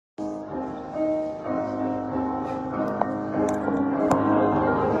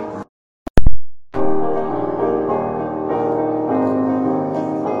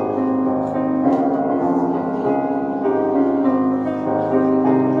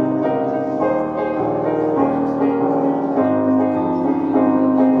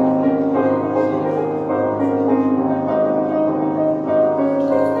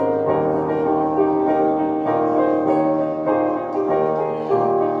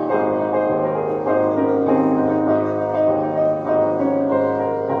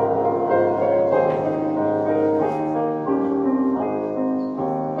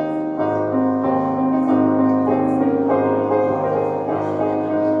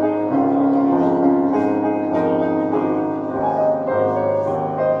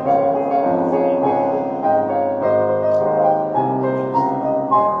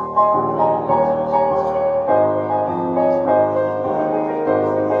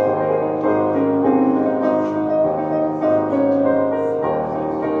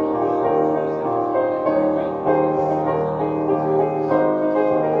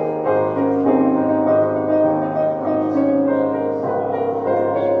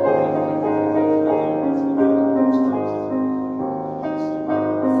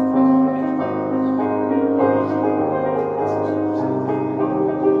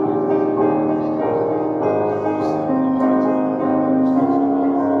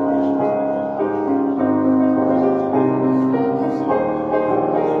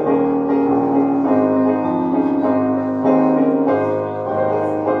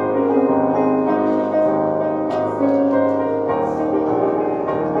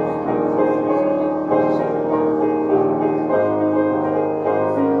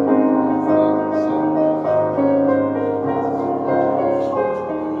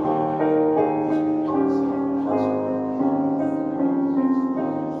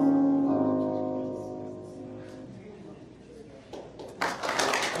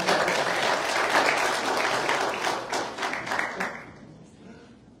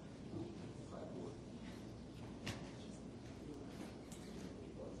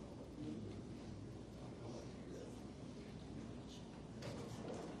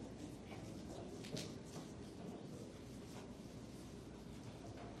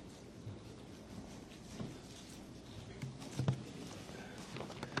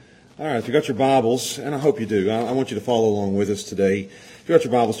All right, if you got your Bibles, and I hope you do, I want you to follow along with us today. If you got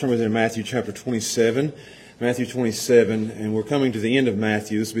your Bibles, turn with me to Matthew chapter 27. Matthew 27, and we're coming to the end of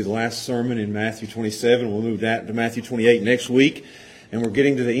Matthew. This will be the last sermon in Matthew 27. We'll move that to Matthew 28 next week, and we're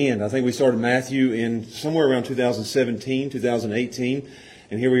getting to the end. I think we started Matthew in somewhere around 2017, 2018,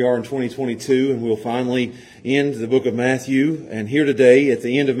 and here we are in 2022, and we'll finally end the book of Matthew. And here today, at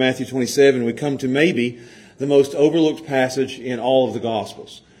the end of Matthew 27, we come to maybe the most overlooked passage in all of the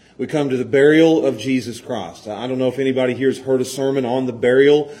Gospels. We come to the burial of Jesus Christ. I don't know if anybody here has heard a sermon on the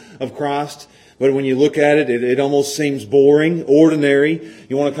burial of Christ, but when you look at it, it almost seems boring, ordinary.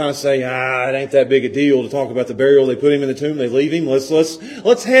 You want to kind of say, it ain't that big a deal to talk about the burial. They put him in the tomb, they leave him.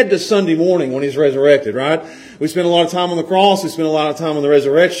 Let's head to Sunday morning when he's resurrected, right? We spend a lot of time on the cross. We spend a lot of time on the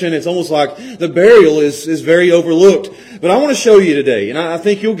resurrection. It's almost like the burial is very overlooked. But I want to show you today, and I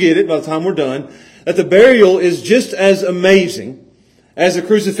think you'll get it by the time we're done, that the burial is just as amazing as the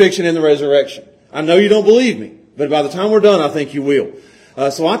crucifixion and the resurrection. I know you don't believe me, but by the time we're done, I think you will.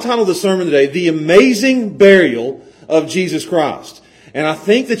 So I titled the sermon today, The Amazing Burial of Jesus Christ. And I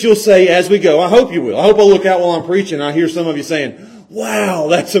think that you'll say as we go, I hope you will. I hope I'll look out while I'm preaching and I hear some of you saying, wow,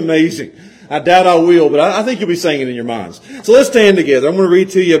 that's amazing. I doubt I will, but I think you'll be saying it in your minds. So let's stand together. I'm going to read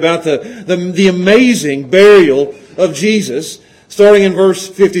to you about the amazing burial of Jesus, starting in verse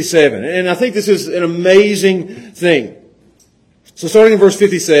 57. And I think this is an amazing thing. So starting in verse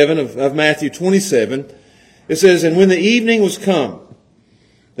 57 of Matthew 27, it says, And when the evening was come,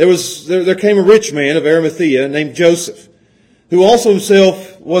 there came a rich man of Arimathea named Joseph, who also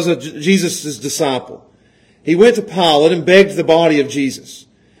himself was Jesus' disciple. He went to Pilate and begged the body of Jesus.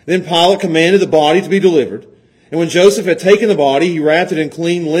 Then Pilate commanded the body to be delivered. And when Joseph had taken the body, he wrapped it in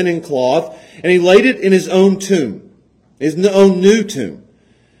clean linen cloth, and he laid it in his own tomb, his own new tomb,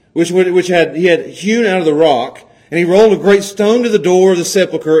 which he had hewn out of the rock. And he rolled a great stone to the door of the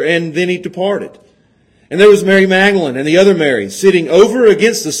sepulchre, and then he departed. And there was Mary Magdalene and the other Mary sitting over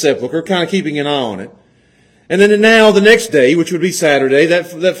against the sepulchre, kind of keeping an eye on it. And then now the next day, which would be Saturday,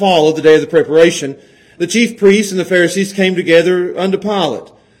 that followed the day of the preparation, the chief priests and the Pharisees came together unto Pilate,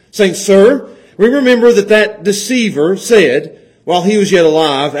 saying, Sir, we remember that deceiver said, while he was yet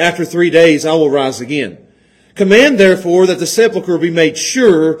alive, After 3 days I will rise again. Command therefore that the sepulchre be made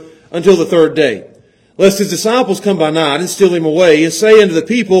sure until the third day, lest his disciples come by night and steal him away, and say unto the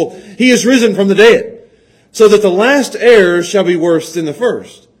people, He is risen from the dead, so that the last error shall be worse than the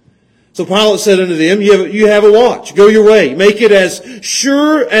first. So Pilate said unto them, You have a watch. Go your way. Make it as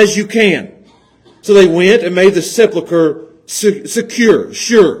sure as you can. So they went and made the sepulchre secure,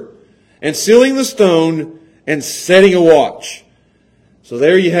 sure, and sealing the stone and setting a watch. So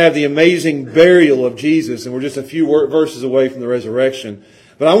there you have the amazing burial of Jesus, and we're just a few verses away from the resurrection.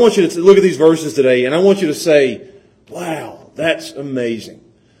 But I want you to look at these verses today, and I want you to say, wow, that's amazing.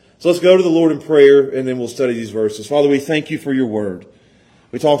 So let's go to the Lord in prayer, and then we'll study these verses. Father, we thank you for your word.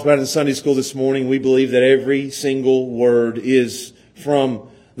 We talked about it in Sunday school this morning. We believe that every single word is from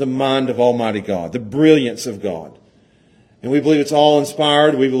the mind of Almighty God, the brilliance of God. And we believe it's all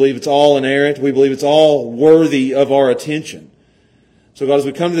inspired. We believe it's all inerrant. We believe it's all worthy of our attention. So God, as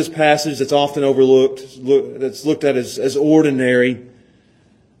we come to this passage that's often overlooked, that's looked at as ordinary,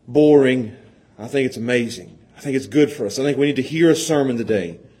 boring, I think it's amazing. I think it's good for us. I think we need to hear a sermon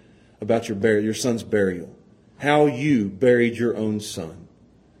today about your son's burial. How you buried your own son.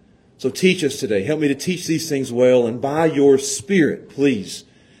 So teach us today. Help me to teach these things well. And by your Spirit, please,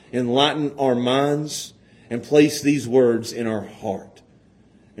 enlighten our minds and place these words in our heart.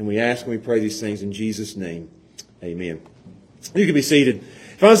 And we ask and we pray these things in Jesus' name. Amen. You can be seated.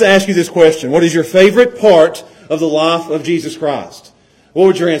 If I was to ask you this question, what is your favorite part of the life of Jesus Christ? What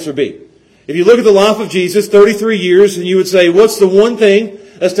would your answer be? If you look at the life of Jesus, 33 years, and you would say, what's the one thing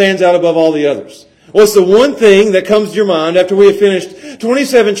that stands out above all the others? What's the one thing that comes to your mind after we have finished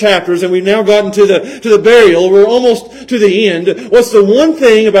 27 chapters and we've now gotten to the burial? We're almost to the end. What's the one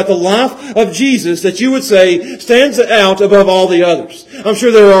thing about the life of Jesus that you would say stands out above all the others? I'm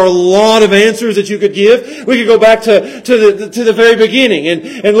sure there are a lot of answers that you could give. We could go back to the very beginning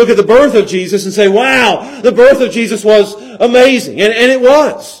and look at the birth of Jesus and say, wow, the birth of Jesus was amazing. And it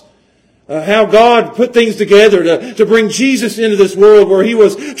was. How God put things together to bring Jesus into this world where He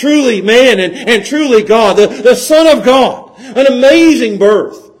was truly man and truly God, the Son of God. An amazing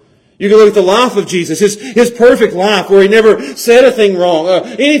birth. You can look at the life of Jesus, his perfect life where He never said anything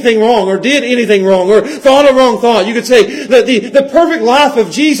wrong or did anything wrong or thought a wrong thought. You could say that the perfect life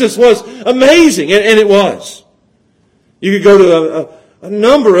of Jesus was amazing, and it was. You could go to a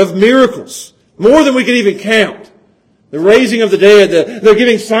number of miracles, more than we could even count. The raising of the dead, the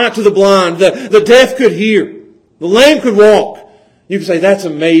giving sight to the blind, the deaf could hear, the lame could walk. You can say, that's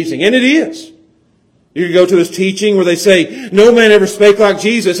amazing. And it is. You can go to his teaching where they say, no man ever spake like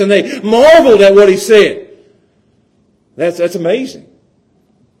Jesus, and they marveled at what he said. That's amazing.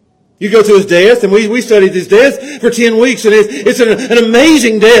 You go to his death, and we studied his death for 10 weeks, and it's an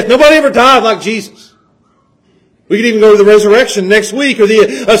amazing death. Nobody ever died like Jesus. We could even go to the resurrection next week, or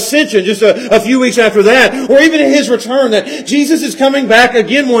the ascension just a few weeks after that, or even his return, that Jesus is coming back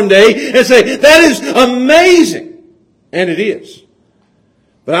again one day, and say, that is amazing. And it is.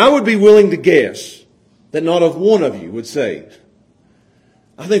 But I would be willing to guess that not of one of you would say,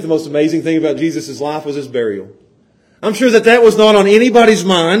 I think the most amazing thing about Jesus' life was his burial. I'm sure that was not on anybody's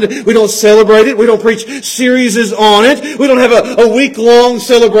mind. We don't celebrate it. We don't preach series on it. We don't have a week-long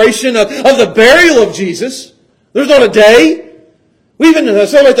celebration of the burial of Jesus. There's not a day. We even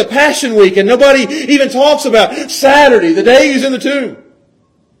celebrate the Passion Week, and nobody even talks about Saturday, the day he's in the tomb.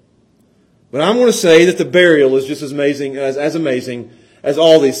 But I'm going to say that the burial is just as amazing as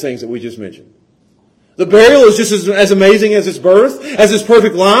all these things that we just mentioned. The burial is just as amazing as his birth, as his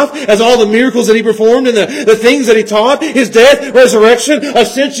perfect life, as all the miracles that he performed and the things that he taught, his death, resurrection,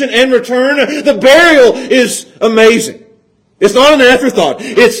 ascension, and return. The burial is amazing. It's not an afterthought.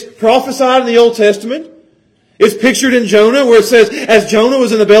 It's prophesied in the Old Testament. It's pictured in Jonah, where it says, as Jonah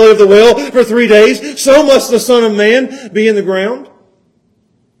was in the belly of the whale for 3 days, so must the Son of Man be in the ground.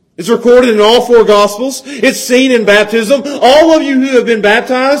 It's recorded in all 4 Gospels. It's seen in baptism. All of you who have been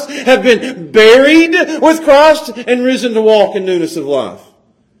baptized have been buried with Christ and risen to walk in newness of life.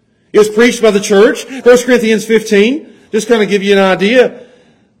 It was preached by the church. 1 Corinthians 15, just kind of give you an idea.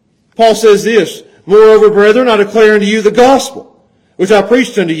 Paul says this, moreover, brethren, I declare unto you the gospel, which I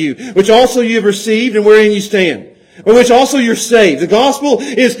preached unto you, which also you have received and wherein you stand, by which also you're saved. The gospel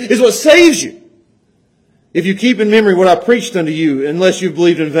is what saves you. If you keep in memory what I preached unto you, unless you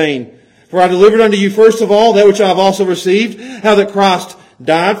believed in vain. For I delivered unto you first of all that which I have also received, how that Christ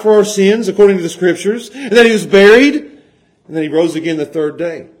died for our sins according to the Scriptures, and that he was buried, and that he rose again the 3rd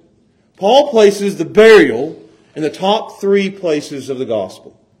day. Paul places the burial in the top 3 places of the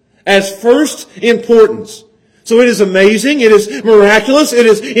gospel as first importance. So it is amazing, it is miraculous, it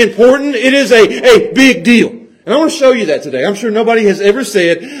is important, it is a big deal. And I want to show you that today. I'm sure nobody has ever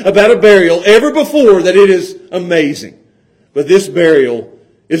said about a burial ever before that it is amazing. But this burial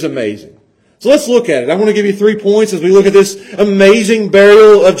is amazing. So let's look at it. I want to give you 3 points as we look at this amazing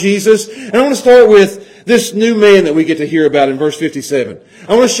burial of Jesus. And I want to start with this new man that we get to hear about in verse 57.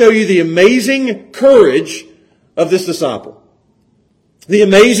 I want to show you the amazing courage of this disciple. The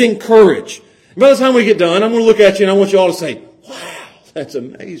amazing courage. And by the time we get done, I'm going to look at you and I want you all to say, wow, that's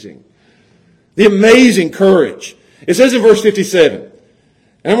amazing. The amazing courage. It says in verse 57, and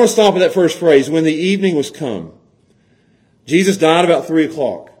I'm going to stop at that first phrase, when the evening was come. Jesus died about 3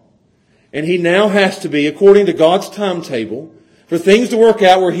 o'clock. And he now has to be, according to God's timetable, for things to work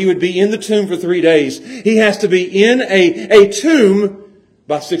out where he would be in the tomb for 3 days, he has to be in a tomb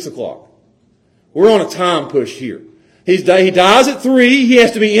by 6 o'clock. We're on a time push here. He dies at 3. He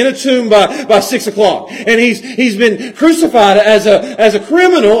has to be in a tomb by 6 o'clock. And he's been crucified as a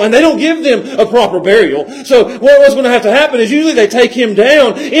criminal, and they don't give them a proper burial. So what was going to have to happen is usually they take him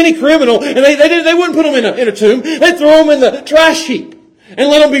down, any criminal, and they wouldn't put him in a tomb. They'd throw him in the trash heap and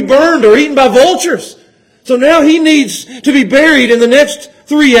let him be burned or eaten by vultures. So now he needs to be buried in the next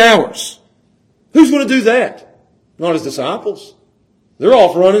 3 hours. Who's going to do that? Not his disciples. They're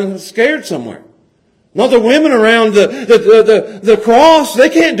off running scared somewhere. Not the women around the cross. They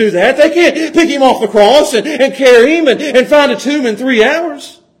can't do that. They can't pick him off the cross and carry him and find a tomb in 3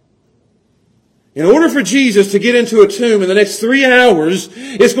 hours. In order for Jesus to get into a tomb in the next 3 hours,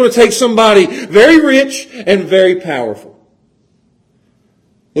 it's going to take somebody very rich and very powerful.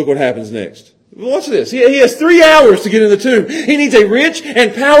 Look what happens next. Watch this. He has 3 hours to get in the tomb. He needs a rich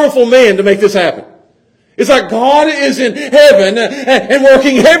and powerful man to make this happen. It's like God is in heaven and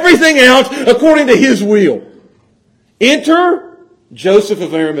working everything out according to His will. Enter Joseph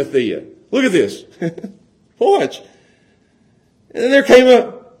of Arimathea. Look at this. Watch. And there came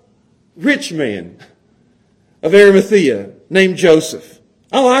a rich man of Arimathea named Joseph.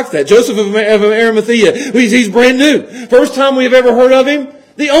 I like that. Joseph of Arimathea. He's brand new. First time we've ever heard of him.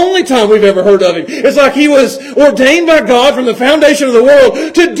 The only time we've ever heard of him. It's like he was ordained by God from the foundation of the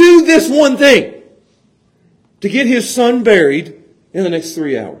world to do this one thing. To get his son buried in the next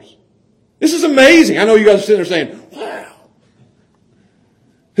 3 hours. This is amazing. I know you guys are sitting there saying, wow.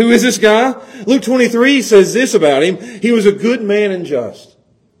 Who is this guy? Luke 23 says this about him. He was a good man and just.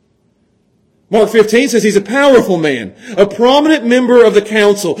 Mark 15 says he's a powerful man. A prominent member of the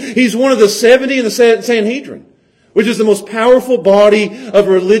council. He's one of the 70 in the Sanhedrin, which is the most powerful body of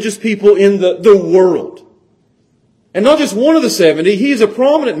religious people in the world. And not just one of the 70, he's a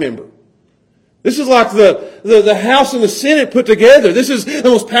prominent member. This is like the House and the Senate put together. This is the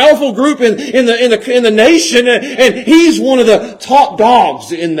most powerful group in the nation, and he's one of the top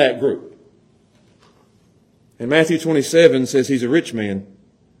dogs in that group. And Matthew 27 says he's a rich man.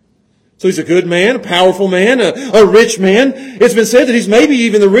 So he's a good man, a powerful man, a rich man. It's been said that he's maybe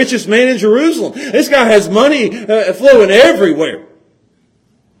even the richest man in Jerusalem. This guy has money flowing everywhere.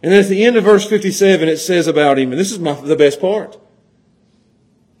 And then at the end of verse 57 it says about him, and this is the best part,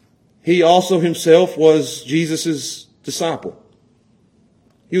 he also himself was Jesus' disciple.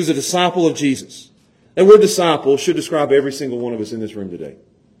 He was a disciple of Jesus. That word disciple should describe every single one of us in this room today.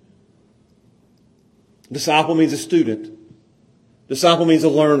 Disciple means a student. Disciple means a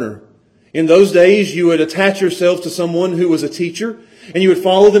learner. In those days, you would attach yourself to someone who was a teacher, and you would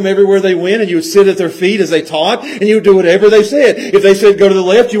follow them everywhere they went, and you would sit at their feet as they taught, and you would do whatever they said. If they said go to the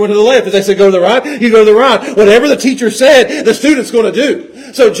left, you went to the left. If they said go to the right, you go to the right. Whatever the teacher said, the student's going to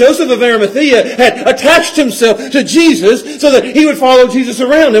do. So Joseph of Arimathea had attached himself to Jesus so that he would follow Jesus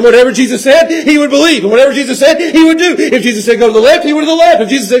around, and whatever Jesus said, he would believe, and whatever Jesus said, he would do. If Jesus said go to the left, he went to the left. If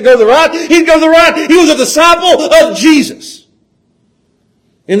Jesus said go to the right, he'd go to the right. He was a disciple of Jesus.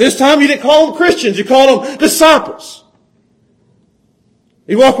 In this time, you didn't call them Christians. You called them disciples.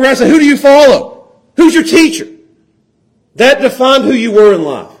 You walk around and say, who do you follow? Who's your teacher? That defined who you were in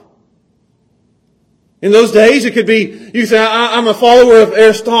life. In those days, it could be, you say, I'm a follower of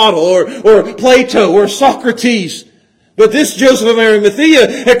Aristotle or Plato or Socrates. But this Joseph of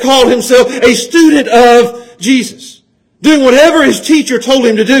Arimathea had called himself a student of Jesus, doing whatever his teacher told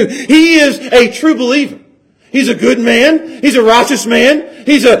him to do. He is a true believer. He's a good man. He's a righteous man.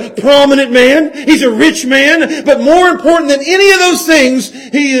 He's a prominent man. He's a rich man. But more important than any of those things,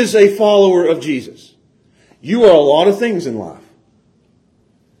 he is a follower of Jesus. You are a lot of things in life.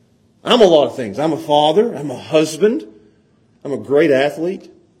 I'm a lot of things. I'm a father. I'm a husband. I'm a great athlete.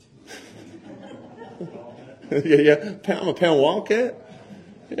 yeah. I'm a pound wildcat.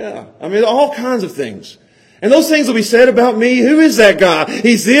 Yeah. I mean, all kinds of things. And those things will be said about me. Who is that guy?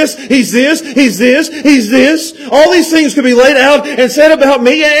 He's this, he's this, he's this, he's this. All these things could be laid out and said about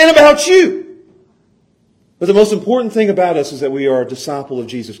me and about you. But the most important thing about us is that we are a disciple of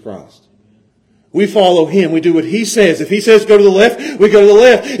Jesus Christ. We follow Him. We do what He says. If He says go to the left, we go to the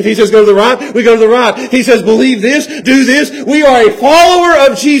left. If He says go to the right, we go to the right. If He says believe this, do this. We are a follower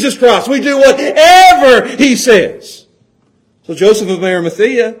of Jesus Christ. We do whatever He says. So Joseph of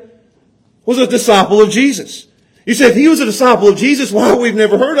Arimathea was a disciple of Jesus. You say, if he was a disciple of Jesus, why we've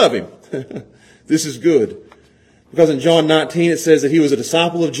never heard of him? This is good. Because in John 19 it says that he was a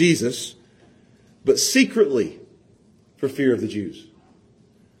disciple of Jesus, but secretly for fear of the Jews.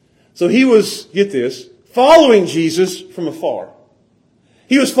 So he was, get this, following Jesus from afar.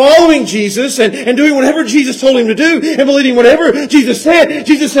 He was following Jesus and doing whatever Jesus told him to do and believing whatever Jesus said.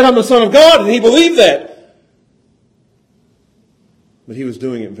 Jesus said, I'm the Son of God, and he believed that. But he was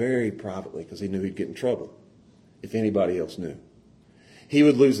doing it very privately because he knew he'd get in trouble if anybody else knew. He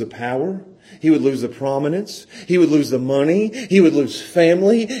would lose the power. He would lose the prominence. He would lose the money. He would lose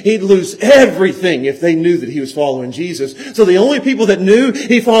family. He'd lose everything if they knew that he was following Jesus. So the only people that knew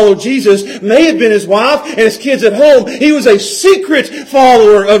he followed Jesus may have been his wife and his kids at home. He was a secret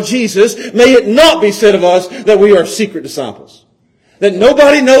follower of Jesus. May it not be said of us that we are secret disciples. That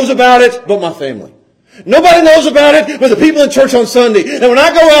nobody knows about it but my family. Nobody knows about it but the people in church on Sunday. And when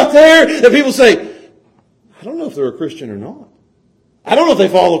I go out there, the people say, I don't know if they're a Christian or not. I don't know if they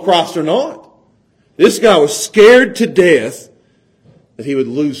follow Christ or not. This guy was scared to death that he would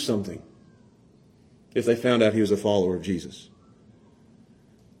lose something if they found out he was a follower of Jesus.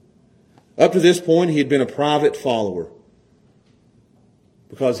 Up to this point, he had been a private follower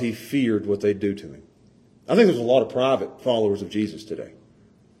because he feared what they'd do to him. I think there's a lot of private followers of Jesus today.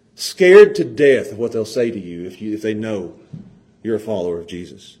 Scared to death of what they'll say to you if they know you're a follower of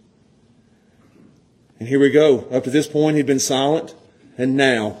Jesus. And here we go. Up to this point, he'd been silent. And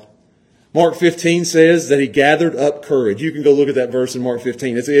now, Mark 15 says that he gathered up courage. You can go look at that verse in Mark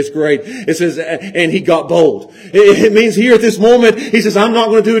 15. It's great. It says, and he got bold. It means here at this moment, he says, I'm not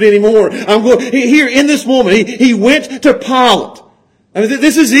going to do it anymore. Here in this moment, he went to Pilate. I mean,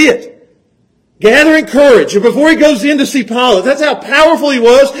 this is it. Gathering courage. Before he goes in to see Pilate, that's how powerful he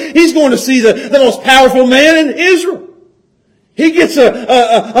was. He's going to see the most powerful man in Israel. He gets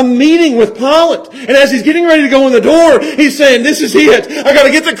a meeting with Pilate. And as he's getting ready to go in the door, he's saying, this is it. I got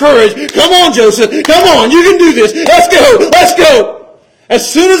to get the courage. Come on, Joseph. Come on. You can do this. Let's go. Let's go.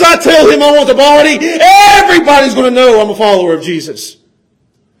 As soon as I tell him I want the body, everybody's going to know I'm a follower of Jesus.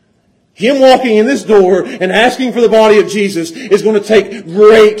 Him walking in this door and asking for the body of Jesus is going to take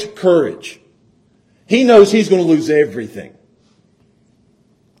great courage. He knows he's going to lose everything.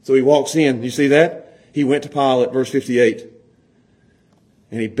 So he walks in. You see that? He went to Pilate, verse 58,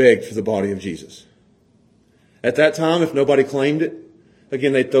 and he begged for the body of Jesus. At that time, if nobody claimed it,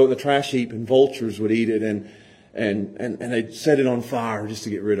 again, they'd throw it in the trash heap and vultures would eat it and they'd set it on fire just to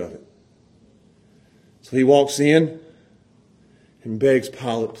get rid of it. So he walks in and begs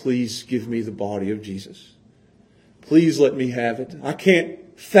Pilate, please give me the body of Jesus. Please let me have it. I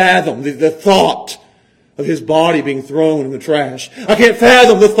can't fathom the thought of his body being thrown in the trash. I can't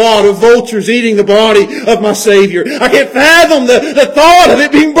fathom the thought of vultures eating the body of my Savior. I can't fathom the thought of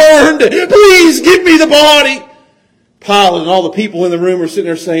it being burned. Please give me the body. Pilate and all the people in the room are sitting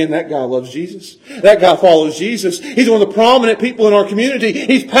there saying, that guy loves Jesus. That guy follows Jesus. He's one of the prominent people in our community.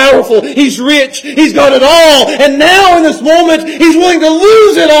 He's powerful. He's rich. He's got it all. And now in this moment, he's willing to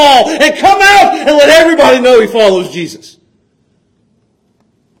lose it all and come out and let everybody know he follows Jesus.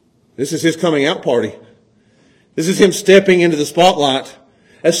 This is his coming out party. This is him stepping into the spotlight.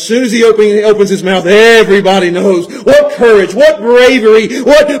 As soon as he opens his mouth, everybody knows. What courage, what bravery,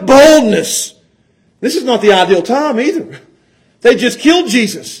 what boldness. This is not the ideal time either. They just killed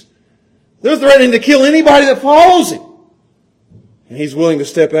Jesus. They're threatening to kill anybody that follows him. And he's willing to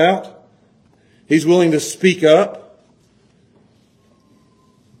step out. He's willing to speak up.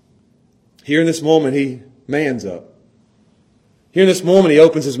 Here in this moment, he mans up. Here in this moment, he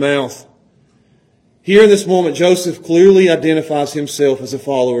opens his mouth. Here in this moment, Joseph clearly identifies himself as a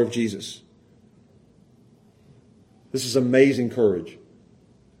follower of Jesus. This is amazing courage.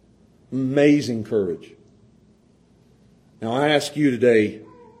 Amazing courage. Now I ask you today,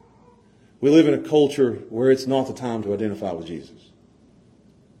 we live in a culture where it's not the time to identify with Jesus.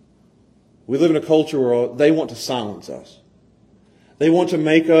 We live in a culture where they want to silence us. They want to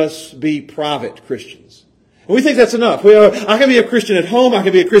make us be private Christians. And we think that's enough. I can be a Christian at home. I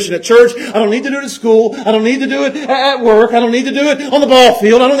can be a Christian at church. I don't need to do it at school. I don't need to do it at work. I don't need to do it on the ball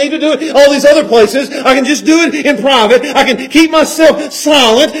field. I don't need to do it all these other places. I can just do it in private. I can keep myself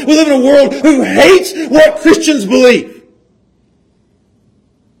silent. We live in a world who hates what Christians believe.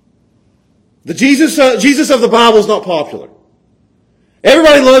 The Jesus of the Bible is not popular.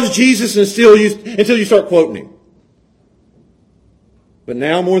 Everybody loves Jesus until you start quoting him. But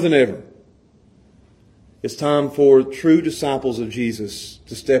now more than ever, it's time for true disciples of Jesus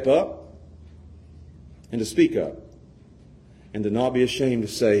to step up and to speak up and to not be ashamed to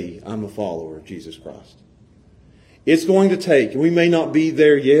say, I'm a follower of Jesus Christ. It's going to take, and we may not be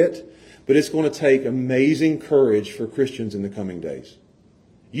there yet, but it's going to take amazing courage for Christians in the coming days.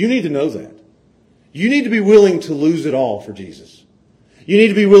 You need to know that. You need to be willing to lose it all for Jesus. You need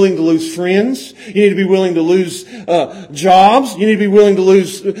to be willing to lose friends. You need to be willing to lose jobs. You need to be willing to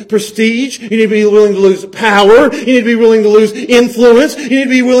lose prestige. You need to be willing to lose power. You need to be willing to lose influence. You need to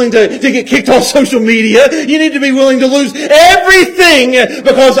be willing to get kicked off social media. You need to be willing to lose everything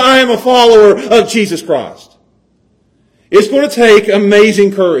because I am a follower of Jesus Christ. It's going to take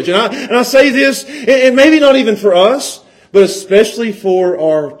amazing courage. And I say this, and maybe not even for us, but especially for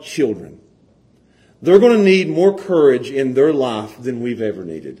our children. They're going to need more courage in their life than we've ever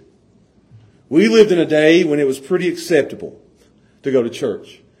needed. We lived in a day when it was pretty acceptable to go to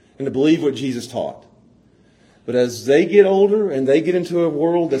church and to believe what Jesus taught. But as they get older and they get into a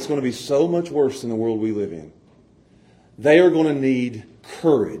world that's going to be so much worse than the world we live in, they are going to need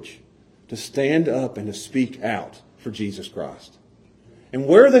courage to stand up and to speak out for Jesus Christ. And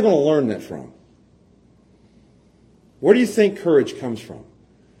where are they going to learn that from? Where do you think courage comes from?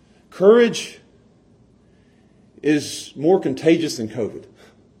 Courage is more contagious than COVID.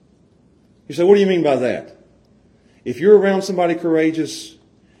 You say, what do you mean by that? If you're around somebody courageous,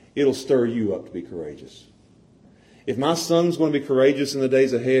 it'll stir you up to be courageous. If my son's going to be courageous in the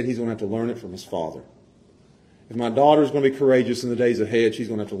days ahead, he's going to have to learn it from his father. If my daughter's going to be courageous in the days ahead, she's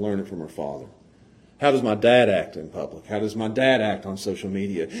going to have to learn it from her father. How does my dad act in public? How does my dad act on social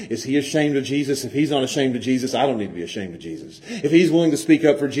media? Is he ashamed of Jesus? If he's not ashamed of Jesus, I don't need to be ashamed of Jesus. If he's willing to speak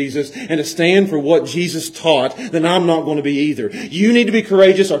up for Jesus and to stand for what Jesus taught, then I'm not going to be either. You need to be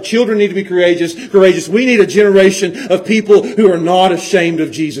courageous. Our children need to be courageous. We need a generation of people who are not ashamed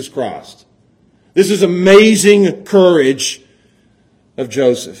of Jesus Christ. This is amazing courage of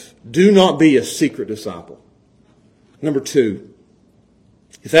Joseph. Do not be a secret disciple. Number 2,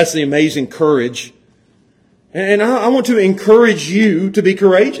 if that's the amazing courage, and I want to encourage you to be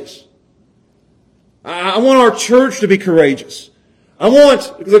courageous. I want our church to be courageous. I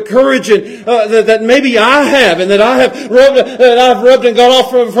want the courage that maybe I have and that I've rubbed and got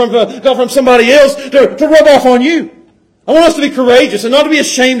off from somebody else to rub off on you. I want us to be courageous and not to be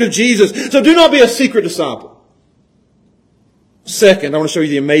ashamed of Jesus. So do not be a secret disciple. Second, I want to show you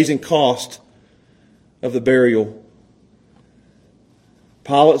the amazing cost of the burial?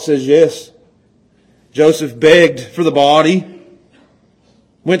 Pilate says yes. Joseph begged for the body.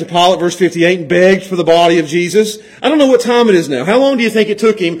 Went to Pilate, verse 58, and begged for the body of Jesus. I don't know what time it is now. How long do you think it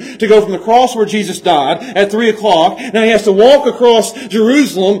took him to go from the cross where Jesus died at 3 o'clock? Now he has to walk across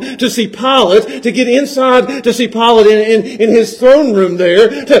Jerusalem to see Pilate, to get inside to see Pilate in his throne room there,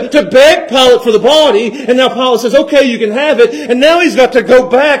 to beg Pilate for the body. And now Pilate says, okay, you can have it. And now he's got to go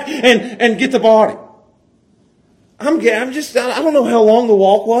back and get the body. I don't know how long the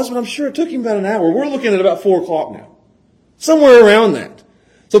walk was, but I'm sure it took him about an hour. We're looking at about 4 o'clock now. Somewhere around that.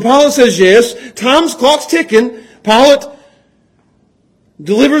 So Pilate says yes. Time's clock's ticking. Pilate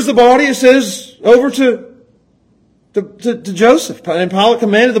delivers the body, it says, over to Joseph. And Pilate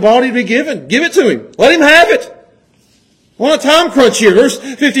commanded the body to be given. Give it to him. Let him have it. On a time crunch here. Verse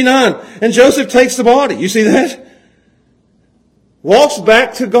 59. And Joseph takes the body. You see that? Walks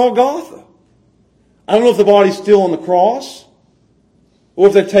back to Golgotha. I don't know if the body's still on the cross or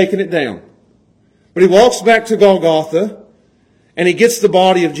if they've taken it down. But he walks back to Golgotha. And he gets the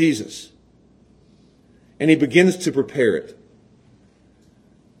body of Jesus. And he begins to prepare it.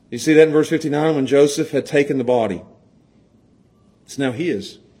 You see that in verse 59 when Joseph had taken the body. It's now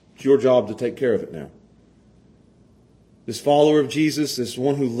his. It's your job to take care of it now. This follower of Jesus, this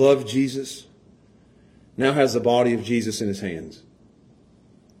one who loved Jesus, now has the body of Jesus in his hands.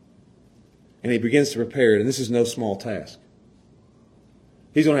 And he begins to prepare it. And this is no small task.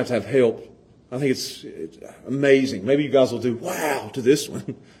 He's going to have help. I think it's amazing. Maybe you guys will do, wow, to this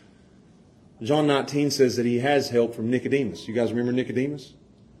one. John 19 says that he has help from Nicodemus. You guys remember Nicodemus?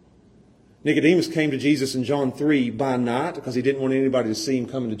 Nicodemus came to Jesus in John 3 by night because he didn't want anybody to see him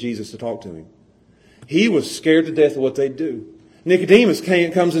coming to Jesus to talk to him. He was scared to death of what they'd do. Nicodemus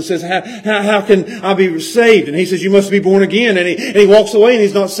comes and says, how can I be saved? And he says, you must be born again. And he walks away and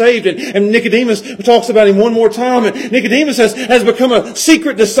he's not saved. And Nicodemus talks about him one more time. And Nicodemus has become a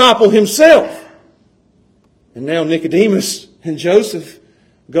secret disciple himself. And now Nicodemus and Joseph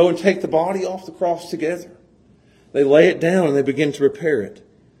go and take the body off the cross together. They lay it down and they begin to repair it.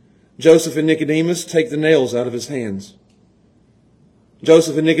 Joseph and Nicodemus take the nails out of his hands.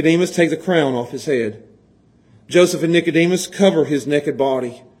 Joseph and Nicodemus take the crown off his head. Joseph and Nicodemus cover his naked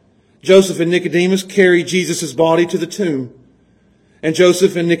body. Joseph and Nicodemus carry Jesus' body to the tomb. And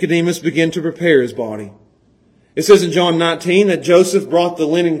Joseph and Nicodemus begin to prepare his body. It says in John 19 that Joseph brought the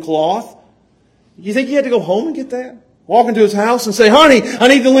linen cloth. You think he had to go home and get that? Walk into his house and say, honey, I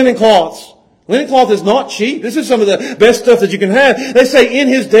need the linen cloths. Linen cloth is not cheap. This is some of the best stuff that you can have. They say in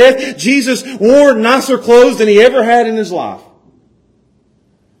his death, Jesus wore nicer clothes than he ever had in his life.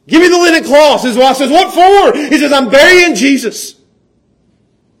 Give me the linen cloths. His wife says, what for? He says, I'm burying Jesus.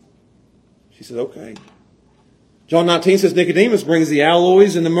 She said, okay. John 19 says Nicodemus brings the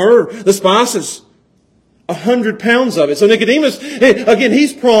alloys and the myrrh, the spices. 100 pounds of it. So Nicodemus, again,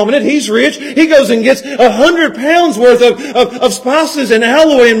 he's prominent, he's rich. He goes and gets 100 pounds worth of spices and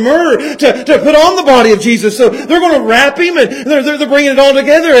alloy and myrrh to put on the body of Jesus. So they're going to wrap him and they're bringing it all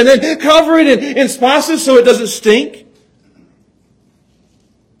together and then cover it in spices so it doesn't stink.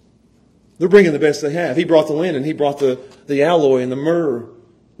 They're bringing the best they have. He brought the linen, he brought the alloy and the myrrh,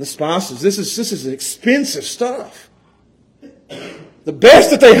 the spices. This is expensive stuff. The best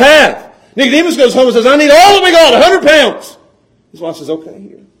that they have. Nicodemus goes home and says, I need all that we got, 100 pounds. His wife says, okay,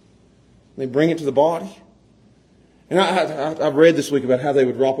 here. And they bring it to the body. And I've read this week about how they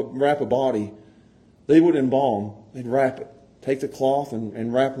would wrap a body. They would embalm. They'd wrap it. Take the cloth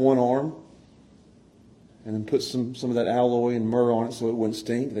and wrap one arm. And then put some of that alloy and myrrh on it so it wouldn't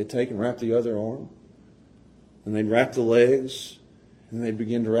stink. They'd take and wrap the other arm. And they'd wrap the legs. And then they'd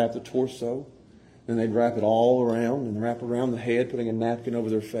begin to wrap the torso. Then they'd wrap it all around and wrap around the head, putting a napkin over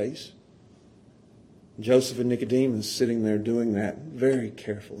their face. Joseph and Nicodemus sitting there doing that very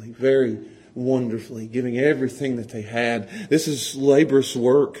carefully, very wonderfully, giving everything that they had. This is laborious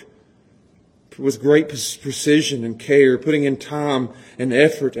work with great precision and care, putting in time and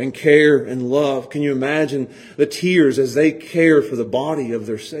effort and care and love. Can you imagine the tears as they care for the body of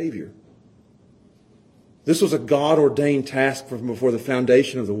their Savior? This was a God-ordained task from before the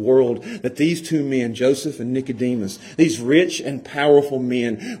foundation of the world, that these two men, Joseph and Nicodemus, these rich and powerful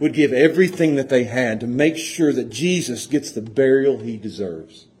men, would give everything that they had to make sure that Jesus gets the burial he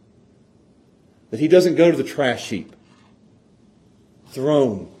deserves. That he doesn't go to the trash heap,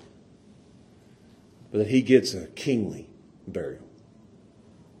 thrown, but that he gets a kingly burial.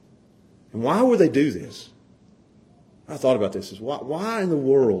 And why would they do this? I thought about this. Why in the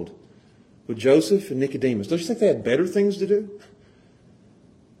world with Joseph and Nicodemus, don't you think they had better things to do?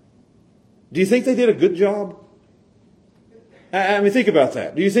 Do you think they did a good job? I mean, think about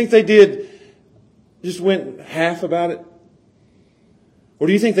that. Do you think they did Just went half about it? Or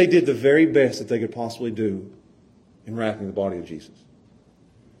do you think they did the very best that they could possibly do in wrapping the body of Jesus?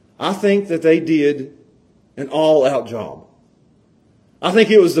 I think that they did an all-out job. I think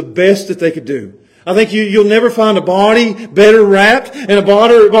it was the best that they could do. I think you'll never find a body better wrapped and a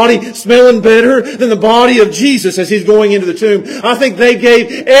body smelling better than the body of Jesus as He's going into the tomb. I think they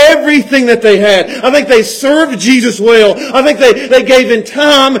gave everything that they had. I think they served Jesus well. I think they gave in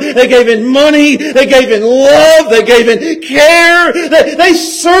time. They gave in money. They gave in love. They gave in care. They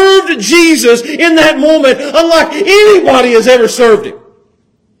served Jesus in that moment unlike anybody has ever served Him.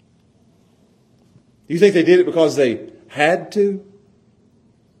 Do you think they did it because they had to?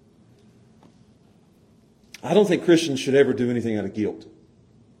 I don't think Christians should ever do anything out of guilt.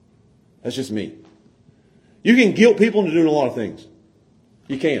 That's just me. You can guilt people into doing a lot of things.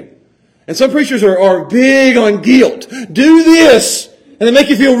 You can. And some preachers are big on guilt. Do this, and they make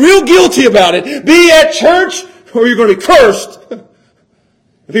you feel real guilty about it. Be at church, or you're going to be cursed. And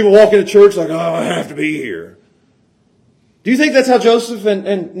people walk into church like, oh, I have to be here. Do you think that's how Joseph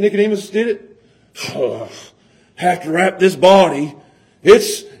and Nicodemus did it? Oh, have to wrap this body.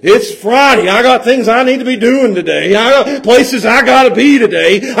 It's Friday. I got things I need to be doing today. I got places I got to be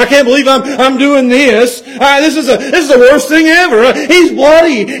today. I can't believe I'm doing this. This is the worst thing ever. He's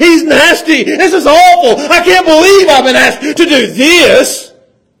bloody. He's nasty. This is awful. I can't believe I've been asked to do this.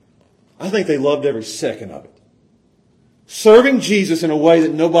 I think they loved every second of it. Serving Jesus in a way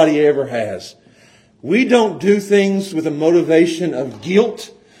that nobody ever has. We don't do things with a motivation of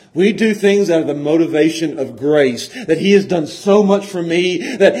guilt. We do things out of the motivation of grace. That He has done so much for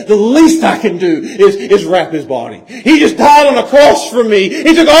me that the least I can do is wrap His body. He just died on a cross for me.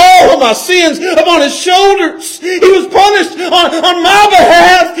 He took all of my sins upon His shoulders. He was punished on my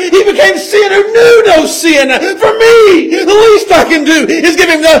behalf. He became sin who knew no sin for me. The least I can do is give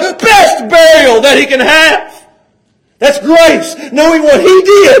Him the best burial that He can have. That's grace. Knowing what He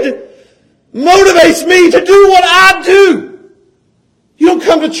did motivates me to do what I do. You don't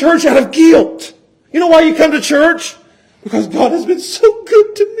come to church out of guilt. You know why you come to church? Because God has been so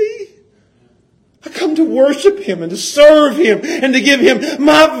good to me. I come to worship Him and to serve Him and to give Him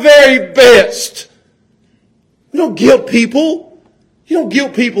my very best. You don't guilt people. You don't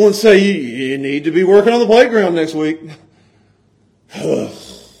guilt people and say, you need to be working on the playground next week.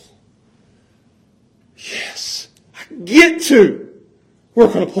 Yes, I get to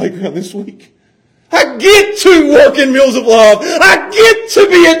work on a playground this week. I get to work in Meals of Love. I get to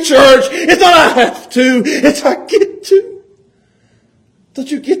be at church. It's not I have to. It's I get to. Don't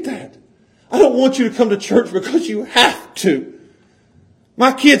you get that? I don't want you to come to church because you have to.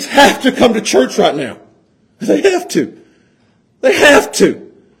 My kids have to come to church right now. They have to. They have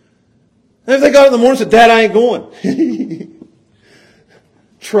to. And if they got up in the morning and said, Dad, I ain't going.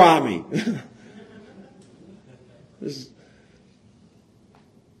 Try me.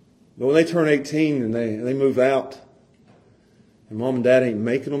 But when they turn 18 and they move out, and Mom and Dad ain't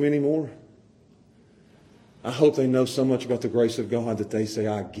making them anymore, I hope they know so much about the grace of God that they say,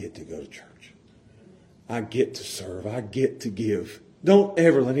 I get to go to church. I get to serve. I get to give. Don't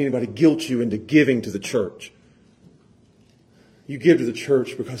ever let anybody guilt you into giving to the church. You give to the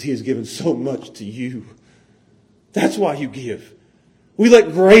church because He has given so much to you. That's why you give. We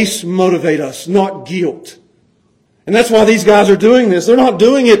let grace motivate us, not guilt. And that's why these guys are doing this. They're not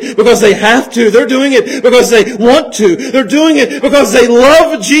doing it because they have to. They're doing it because they want to. They're doing it because they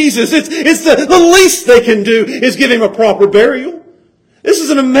love Jesus. It's the least they can do is give Him a proper burial. This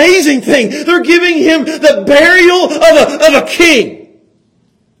is an amazing thing. They're giving Him the burial of a king.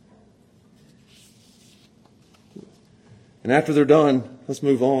 And after they're done, let's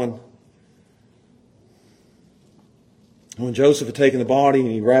move on. When Joseph had taken the body and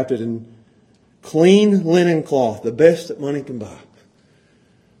he wrapped it in clean linen cloth, the best that money can buy.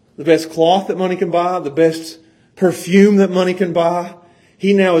 The best cloth that money can buy, the best perfume that money can buy.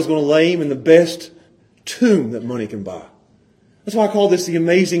 He now is going to lay Him in the best tomb that money can buy. That's why I call this the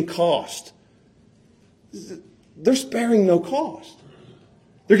amazing cost. They're sparing no cost.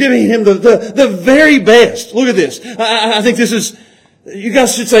 They're giving Him the very best. Look at this. I think this is, you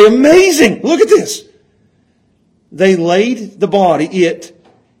guys should say, amazing. Look at this. They laid the body,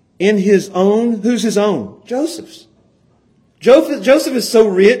 in His own, who's His own? Joseph's. Joseph is so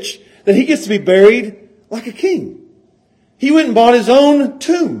rich that he gets to be buried like a king. He went and bought his own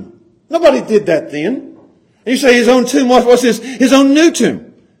tomb. Nobody did that then. And you say his own tomb, what's this? His own new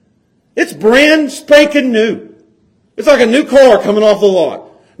tomb. It's brand spanking new. It's like a new car coming off the lot.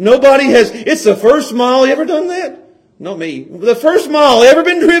 Nobody has, it's the first mile. You ever done that? Not me. The first mile ever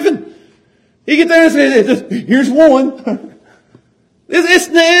been driven. You get there and say, here's one.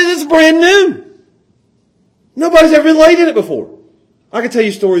 It's brand new. Nobody's ever laid in it before. I can tell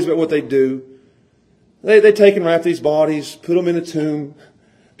you stories about what they do. They take and wrap these bodies, put them in a tomb,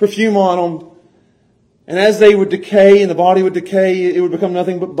 perfume on them. And as they would decay and the body would decay, it would become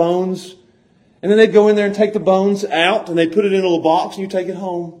nothing but bones. And then they'd go in there and take the bones out and they'd put it in a little box and you take it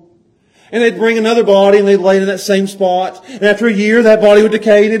home. And they'd bring another body and they'd lay it in that same spot. And after a year, that body would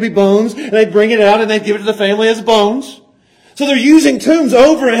decay and it'd be bones. And they'd bring it out and they'd give it to the family as bones. So they're using tombs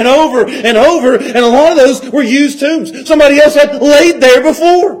over and over and over. And a lot of those were used tombs. Somebody else had laid there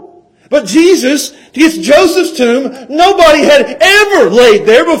before. But Jesus, it's Joseph's tomb. Nobody had ever laid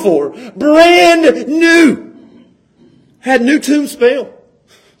there before. Brand new. Had new tomb smell.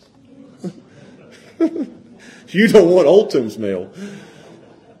 You don't want old tomb smell.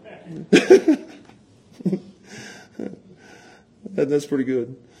 That's pretty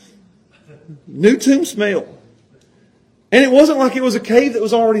good. New tomb smell. And it wasn't like it was a cave that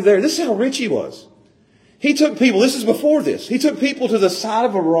was already there. This is how rich he was. He took people, this is before this, he took people to the side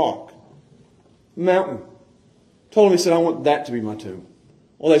of a rock, mountain. Told him, he said, I want that to be my tomb.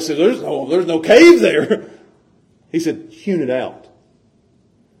 Well, they said, there's no cave there. He said, hewn it out.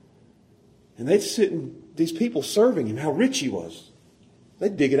 And they'd sit and these people serving him, how rich he was.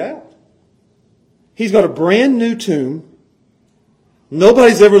 They'd dig it out. He's got a brand new tomb.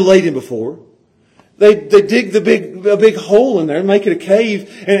 Nobody's ever laid him before. They dig a big hole in there and make it a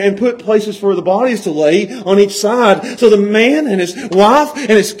cave and put places for the bodies to lay on each side. So the man and his wife and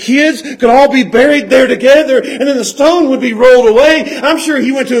his kids could all be buried there together and then the stone would be rolled away. I'm sure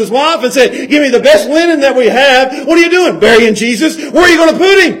he went to his wife and said, give me the best linen that we have. What are you doing? Burying Jesus? Where are you going to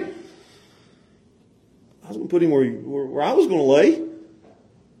put him? I was going to put him where I was going to lay.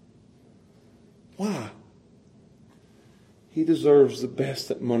 Why? He deserves the best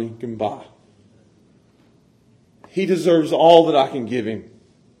that money can buy. He deserves all that I can give him.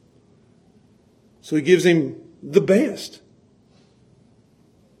 So he gives him the best.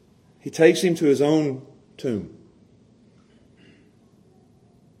 He takes him to his own tomb.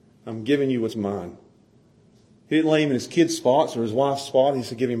 I'm giving you what's mine. He didn't lay him in his kid's spots or his wife's spot. He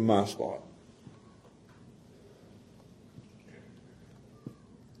said, give him my spot.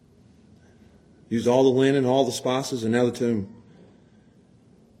 Used all the linen, all the spices, and now the tomb.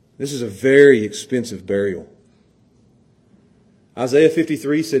 This is a very expensive burial. Isaiah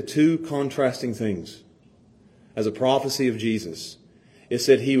 53 said two contrasting things. As a prophecy of Jesus, it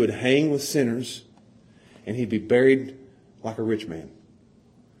said he would hang with sinners and he'd be buried like a rich man.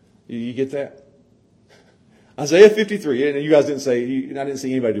 You get that? Isaiah 53, and you guys didn't say, I didn't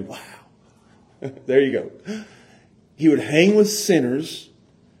see anybody do, wow. There you go. He would hang with sinners,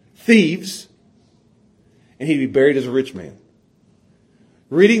 thieves, and he'd be buried as a rich man.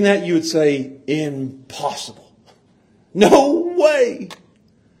 Reading that, you would say, impossible. No way.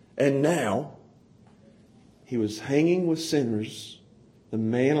 And now, he was hanging with sinners, the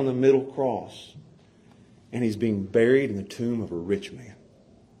man on the middle cross, and he's being buried in the tomb of a rich man.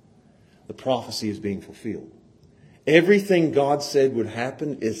 The prophecy is being fulfilled. Everything God said would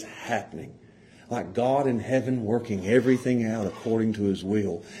happen is happening. Like God in heaven working everything out according to His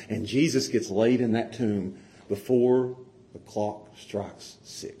will. And Jesus gets laid in that tomb before the clock strikes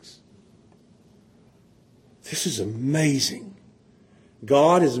 6. This is amazing.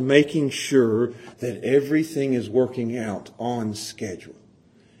 God is making sure that everything is working out on schedule.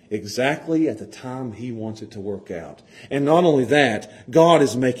 Exactly at the time He wants it to work out. And not only that, God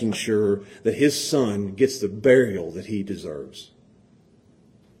is making sure that His Son gets the burial that He deserves.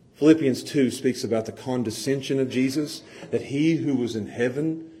 Philippians 2 speaks about the condescension of Jesus, that He who was in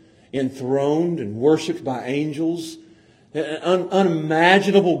heaven, enthroned and worshipped by angels,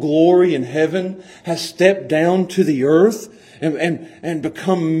 unimaginable glory in heaven, has stepped down to the earth and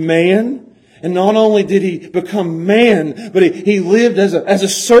become man. And not only did He become man, but He lived as a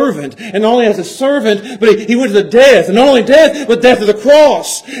servant. And not only as a servant, but He went to the death. And not only death, but death of the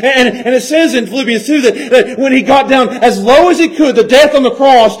cross. And it says in Philippians 2 that when He got down as low as He could, the death on the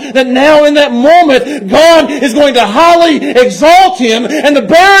cross, that now in that moment, God is going to highly exalt Him. And the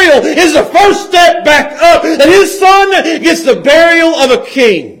burial is the first step back up. That His Son gets the burial of a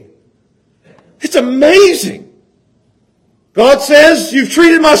king. It's amazing. God says, you've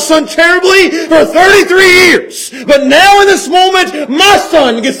treated my son terribly for 33 years. But now in this moment, my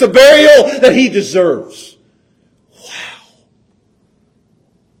son gets the burial that he deserves. Wow.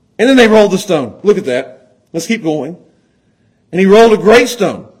 And then they rolled the stone. Look at that. Let's keep going. And He rolled a great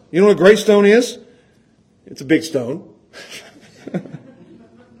stone. You know what a great stone is? It's a big stone.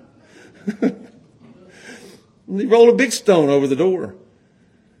 He rolled a big stone over the door.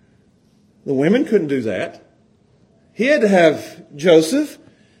 The women couldn't do that. He had to have Joseph,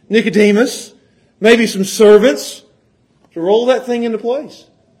 Nicodemus, maybe some servants to roll that thing into place.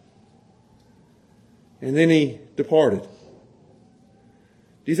 And then he departed.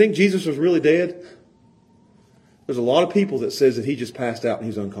 Do you think Jesus was really dead? There's a lot of people that says that he just passed out and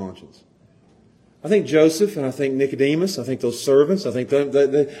he's unconscious. I think Joseph and I think Nicodemus, I think those servants, I think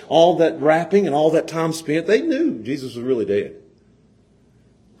all that wrapping and all that time spent, they knew Jesus was really dead.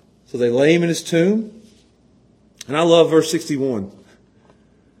 So they lay him in his tomb. And I love verse 61.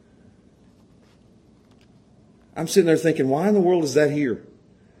 I'm sitting there thinking, why in the world is that here?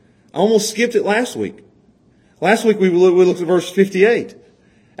 I almost skipped it last week. Last week we looked at verse 58.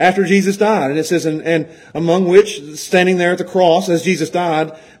 After Jesus died. And it says, and among which, standing there at the cross as Jesus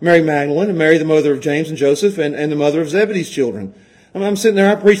died, Mary Magdalene and Mary the mother of James and Joseph and the mother of Zebedee's children. I'm sitting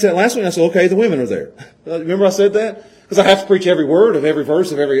there, I preached that last week and I said, okay, the women are there. Remember I said that? Because I have to preach every word of every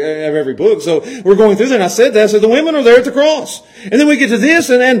verse of every book. So we're going through that and I said that. I said the women are there at the cross. And then we get to this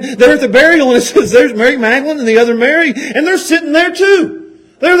and they're at the burial and it says there's Mary Magdalene and the other Mary and they're sitting there too.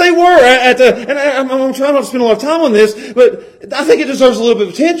 There they were and I'm trying not to spend a lot of time on this, but I think it deserves a little bit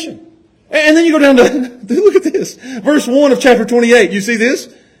of attention. And then you go down to, look at this. Verse 1 of chapter 28. You see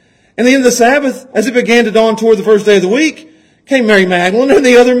this? And the end of the Sabbath, as it began to dawn toward the first day of the week, came Mary Magdalene and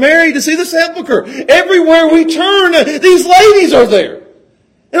the other Mary to see the sepulchre. Everywhere we turn, these ladies are there.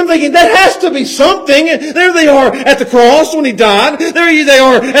 And I'm thinking, that has to be something. There they are at the cross when he died. There they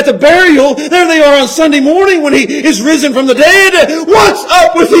are at the burial. There they are on Sunday morning when he is risen from the dead. What's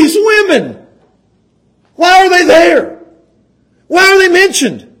up with these women? Why are they there? Why are they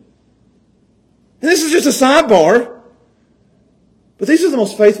mentioned? And this is just a sidebar. But these are the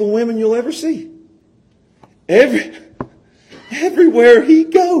most faithful women you'll ever see. Everywhere he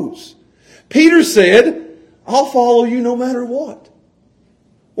goes. Peter said, I'll follow you no matter what.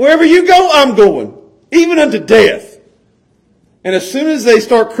 Wherever you go, I'm going. Even unto death. And as soon as they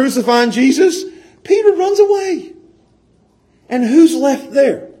start crucifying Jesus, Peter runs away. And who's left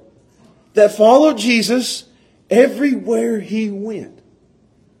there? That followed Jesus everywhere he went.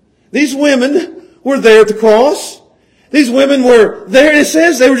 These women were there at the cross. These women were there, and it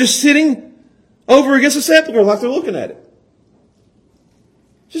says they were just sitting over against the sepulchre like they're looking at it.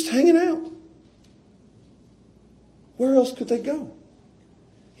 Just hanging out. Where else could they go?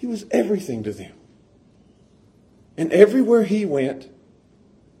 He was everything to them. And everywhere he went,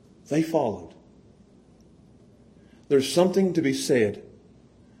 they followed. There's something to be said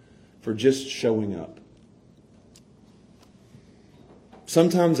for just showing up.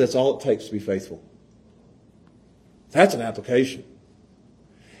 Sometimes that's all it takes to be faithful. That's an application.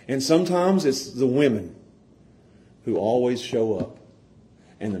 And sometimes it's the women who always show up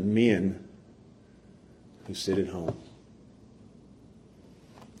and the men who sit at home.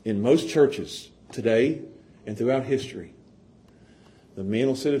 In most churches today and throughout history, the men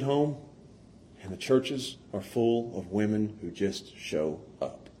will sit at home and the churches are full of women who just show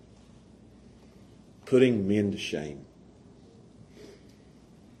up, putting men to shame.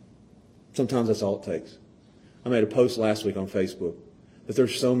 Sometimes that's all it takes. I made a post last week on Facebook that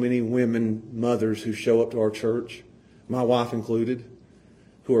there's so many women, mothers who show up to our church, my wife included,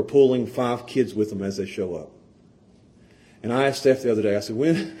 who are pulling 5 kids with them as they show up. And I asked Steph the other day, I said,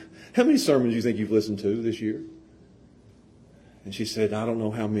 how many sermons do you think you've listened to this year? And she said, I don't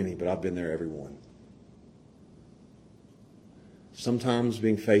know how many, but I've been there every one. Sometimes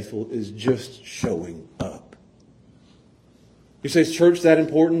being faithful is just showing up. You say, is church that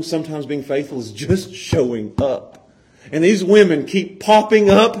important? Sometimes being faithful is just showing up. And these women keep popping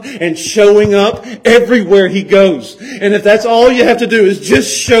up and showing up everywhere he goes. And if that's all you have to do is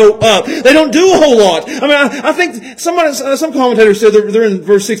just show up. They don't do a whole lot. I mean, I think some commentators said they're in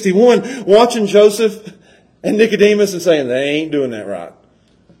verse 61 watching Joseph and Nicodemus and saying, they ain't doing that right.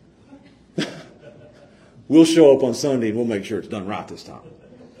 We'll show up on Sunday and we'll make sure it's done right this time.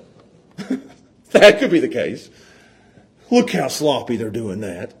 That could be the case. Look how sloppy they're doing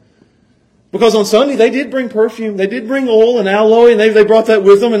that. Because on Sunday, they did bring perfume. They did bring oil and aloe, and they brought that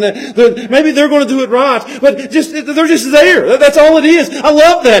with them. And maybe they're going to do it right. But they're just there. That's all it is. I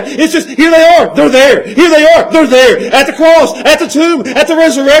love that. It's just, here they are. They're there. Here they are. They're there. At the cross, at the tomb, at the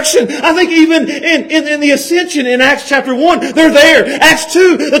resurrection. I think even in the ascension in Acts chapter 1, they're there. Acts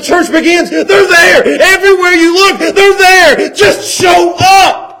 2, the church begins. They're there. Everywhere you look, they're there. Just show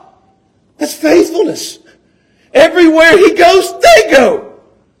up. That's faithfulness. Everywhere he goes, they go.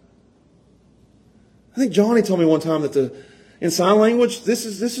 I think Johnny told me one time that in sign language, this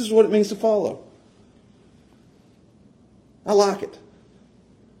is what it means to follow. I like it.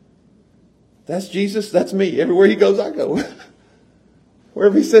 That's Jesus, that's me. Everywhere he goes, I go.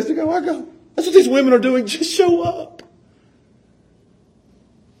 Wherever he says to go, I go. That's what these women are doing. Just show up.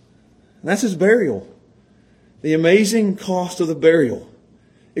 And that's his burial. The amazing cost of the burial.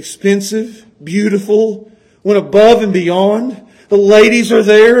 Expensive, beautiful, went above and beyond. The ladies are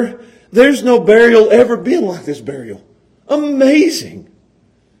there. There's no burial ever been like this burial. Amazing.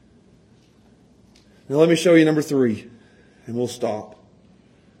 Now let me show you number 3, and we'll stop.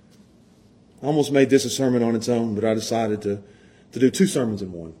 I almost made this a sermon on its own, but I decided to do 2 sermons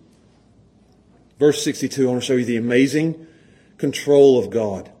in one. Verse 62, I want to show you the amazing control of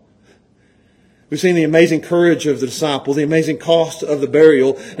God. We've seen the amazing courage of the disciple, the amazing cost of the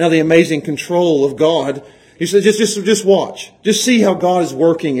burial, now the amazing control of God. He said, just watch. Just see how God is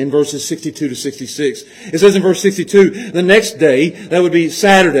working in verses 62 to 66. It says in verse 62, the next day, that would be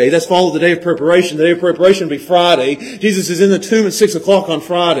Saturday. That's followed the day of preparation. The day of preparation would be Friday. Jesus is in the tomb at 6 o'clock on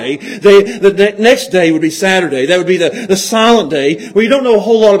Friday. The next day would be Saturday. That would be the silent day, where you don't know a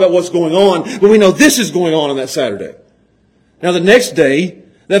whole lot about what's going on, but we know this is going on that Saturday. Now the next day,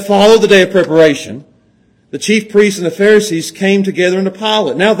 that followed the day of preparation, the chief priests and the Pharisees came together unto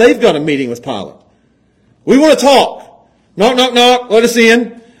Pilate. Now they've got a meeting with Pilate. We want to talk. Knock, knock, knock. Let us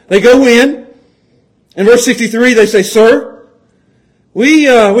in. They go in. In verse 63, they say, Sir, we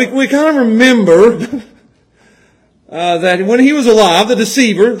kind of remember that when he was alive, the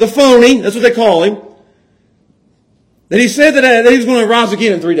deceiver, the phony, that's what they call him, that he said that he was going to rise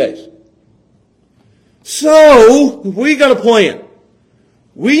again in 3 days. So, we got a plan.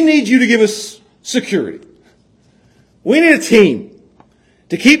 We need you to give us security. We need a team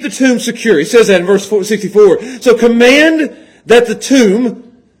to keep the tomb secure. He says that in verse 64. So command that the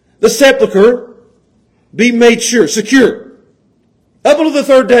tomb, the sepulcher, be made sure, secure. Up until the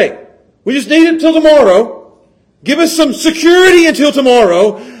 3rd day. We just need it until tomorrow. Give us some security until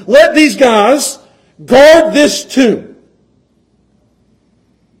tomorrow. Let these guys guard this tomb,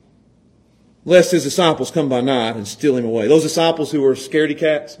 lest his disciples come by night and steal him away. Those disciples who were scaredy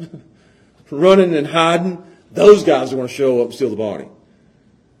cats, running and hiding, those guys are going to show up and steal the body.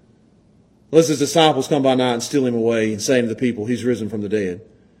 Lest his disciples come by night and steal him away and saying to the people, he's risen from the dead.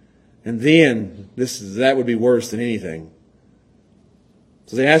 And then, that would be worse than anything.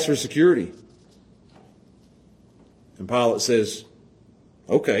 So they ask for security. And Pilate says,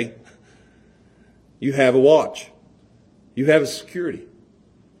 okay, you have a watch. You have a security.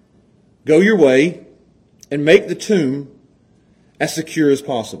 Go your way and make the tomb as secure as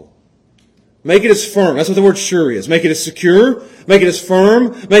possible. Make it as firm. That's what the word sure is. Make it as secure. Make it as firm.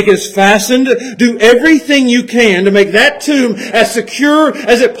 Make it as fastened. Do everything you can to make that tomb as secure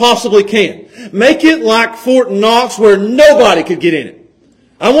as it possibly can. Make it like Fort Knox where nobody could get in it.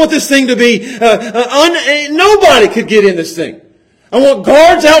 I want this thing to be, nobody could get in this thing. I want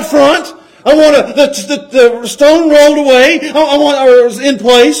guards out front. I want the stone rolled away. Or in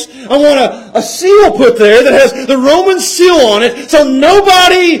place. I want a seal put there that has the Roman seal on it so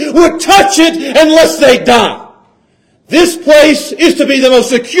nobody would touch it unless they die. This place is to be the most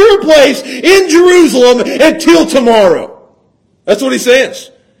secure place in Jerusalem until tomorrow. That's what he says.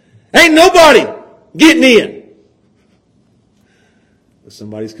 Ain't nobody getting in. But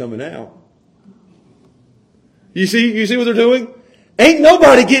somebody's coming out. You see what they're doing? Ain't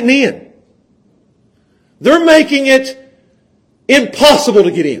nobody getting in. They're making it impossible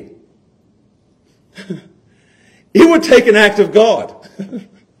to get in. It would take an act of God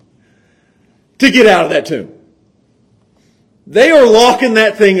to get out of that tomb. They are locking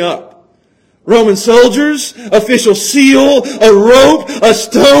that thing up. Roman soldiers, official seal, a rope, a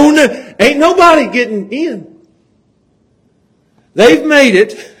stone. Ain't nobody getting in. They've made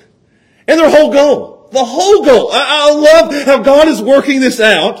it, and their whole goal, the whole goal. I love how God is working this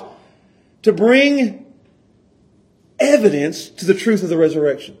out to bring evidence to the truth of the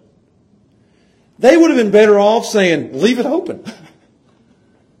resurrection. They would have been better off saying, leave it open.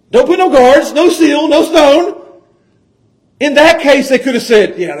 Don't put no guards, no seal, no stone. In that case, they could have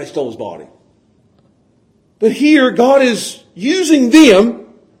said, yeah, they stole his body. But here, God is using them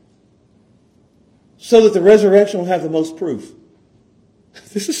so that the resurrection will have the most proof.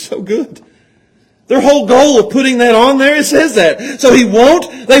 This is so good. Their whole goal of putting that on there, it says that. So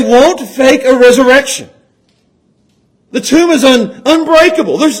they won't fake a resurrection. The tomb is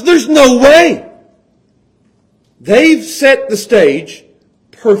unbreakable. There's no way. They've set the stage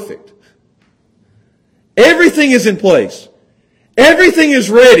perfect. Everything is in place. Everything is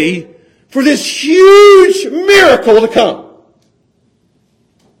ready for this huge miracle to come.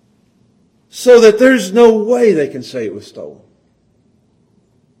 So that there's no way they can say it was stolen.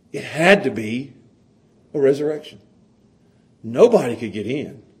 It had to be a resurrection. Nobody could get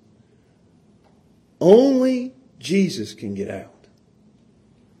in. Only Jesus can get out.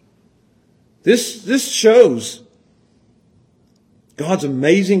 This shows God's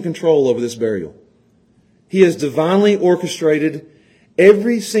amazing control over this burial. He has divinely orchestrated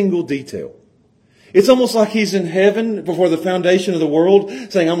every single detail. It's almost like He's in heaven before the foundation of the world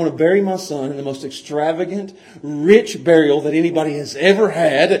saying, I'm going to bury my son in the most extravagant, rich burial that anybody has ever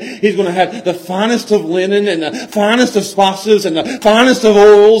had. He's going to have the finest of linen and the finest of spices and the finest of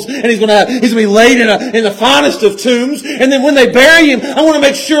oils. And he's going to be laid in the finest of tombs. And then when they bury Him, I want to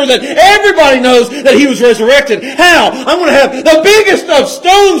make sure that everybody knows that He was resurrected. How? I'm going to have the biggest of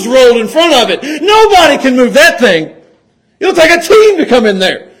stones rolled in front of it. Nobody can move that thing. It'll take a team to come in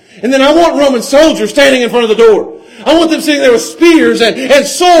there. And then I want Roman soldiers standing in front of the door. I want them sitting there with spears and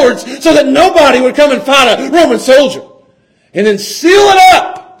swords so that nobody would come and fight a Roman soldier. And then seal it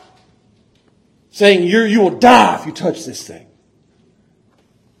up, saying you will die if you touch this thing.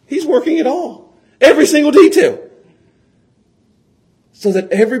 He's working it all. Every single detail. So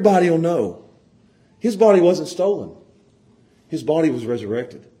that everybody will know His body wasn't stolen. His body was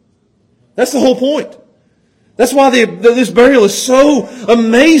resurrected. That's the whole point. That's why this burial is so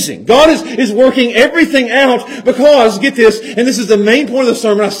amazing. God is working everything out because, get this, and this is the main point of the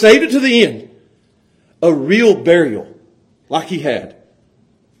sermon, I saved it to the end. A real burial, like He had,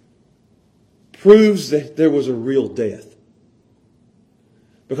 proves that there was a real death.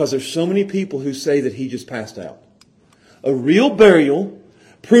 Because there's so many people who say that He just passed out. A real burial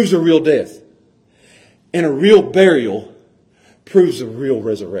proves a real death. And a real burial proves a real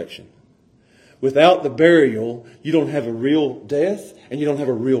resurrection. Without the burial, you don't have a real death and you don't have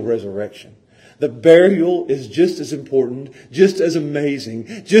a real resurrection. The burial is just as important, just as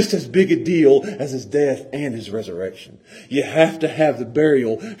amazing, just as big a deal as His death and His resurrection. You have to have the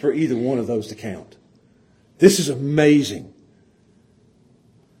burial for either one of those to count. This is amazing.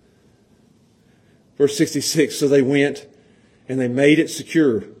 Verse 66, so they went and they made it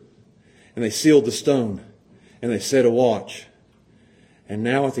secure and they sealed the stone and they set a watch. And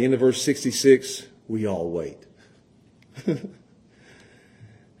now at the end of verse 66, we all wait. From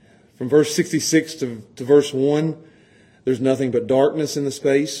verse 66 to verse 1, there's nothing but darkness in the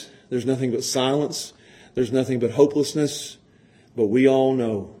space. There's nothing but silence. There's nothing but hopelessness. But we all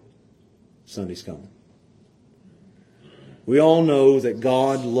know Sunday's coming. We all know that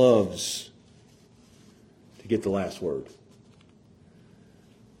God loves to get the last word.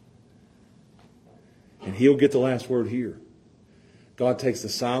 And He'll get the last word here. God takes the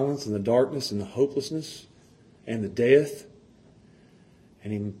silence and the darkness and the hopelessness and the death,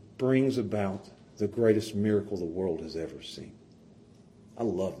 and He brings about the greatest miracle the world has ever seen. I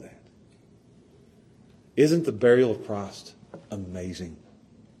love that. Isn't the burial of Christ amazing?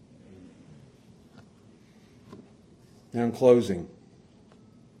 Now in closing,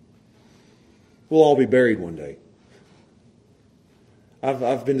 we'll all be buried one day.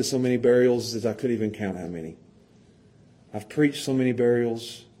 I've been to so many burials that I couldn't even count how many. I've preached so many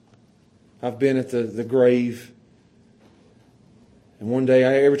burials. I've been at the grave. And one day,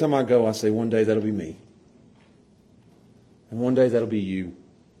 every time I go, I say, one day that'll be me. And one day that'll be you.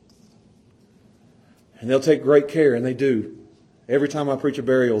 And they'll take great care, and they do. Every time I preach a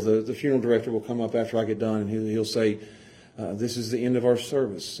burial, the funeral director will come up after I get done, and he'll say, this is the end of our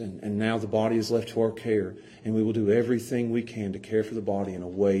service, and now the body is left to our care, and we will do everything we can to care for the body in a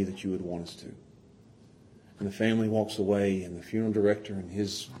way that you would want us to. And the family walks away, and the funeral director and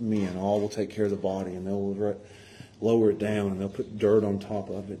his men all will take care of the body, and they'll lower it down, and they'll put dirt on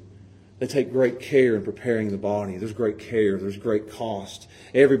top of it. They take great care in preparing the body. There's great care. There's great cost.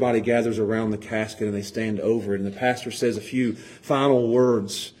 Everybody gathers around the casket, and they stand over it, and the pastor says a few final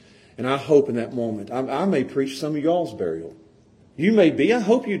words. And I hope in that moment, I may preach some of y'all's burial. You may be. I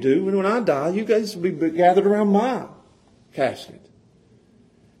hope you do. And when I die, you guys will be gathered around my casket.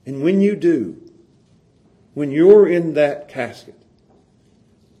 And when you do, when you're in that casket,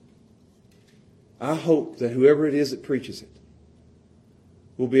 I hope that whoever it is that preaches it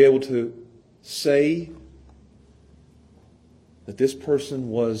will be able to say that this person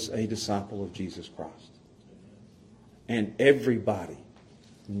was a disciple of Jesus Christ. And everybody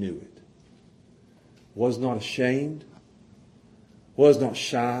knew it. Was not ashamed, was not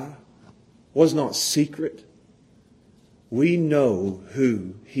shy, was not secret. We know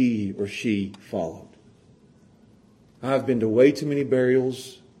who he or she followed. I've been to way too many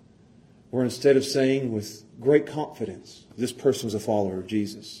burials where instead of saying with great confidence, this person was a follower of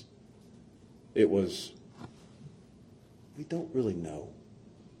Jesus, it was, we don't really know.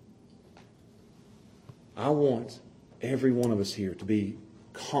 I want every one of us here to be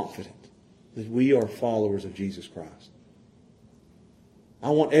confident that we are followers of Jesus Christ. I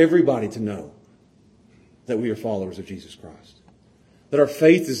want everybody to know that we are followers of Jesus Christ. that our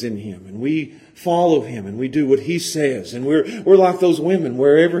faith is in Him, and we follow Him, and we do what He says. And we're like those women.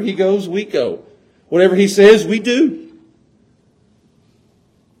 Wherever He goes, we go. Whatever He says, we do.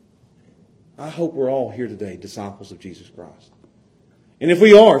 I hope we're all here today disciples of Jesus Christ. And if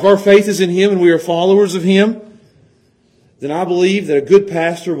we are, if our faith is in Him and we are followers of Him, then I believe that a good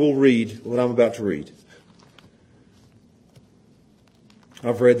pastor will read what I'm about to read.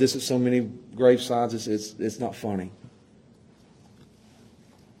 I've read this at so many gravesides, it's not funny.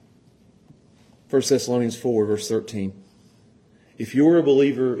 1 Thessalonians 4, verse 13. If you're a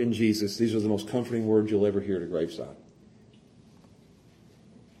believer in Jesus, these are the most comforting words you'll ever hear at a graveside.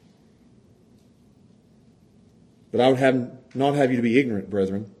 But I would not have you to be ignorant,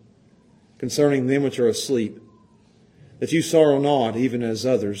 brethren, concerning them which are asleep, that you sorrow not, even as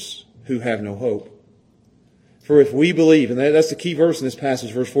others who have no hope. For if we believe, and that's the key verse in this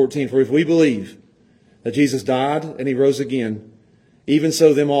passage, verse 14, for if we believe that Jesus died and He rose again, even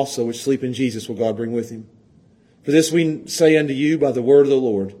so them also which sleep in Jesus will God bring with Him. For this we say unto you by the word of the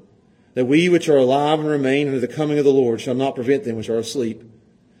Lord, that we which are alive and remain unto the coming of the Lord shall not prevent them which are asleep.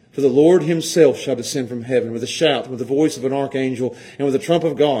 For the Lord Himself shall descend from heaven with a shout, with the voice of an archangel, and with the trump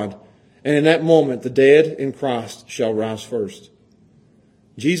of God. And in that moment the dead in Christ shall rise first.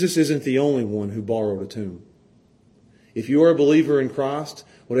 Jesus isn't the only one who borrowed a tomb. If you are a believer in Christ,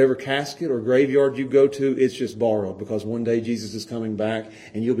 whatever casket or graveyard you go to, it's just borrowed, because one day Jesus is coming back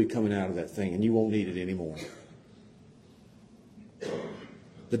and you'll be coming out of that thing and you won't need it anymore.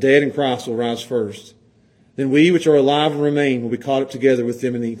 The dead in Christ will rise first. Then we which are alive and remain will be caught up together with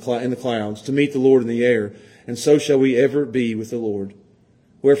them in the clouds to meet the Lord in the air, and so shall we ever be with the Lord.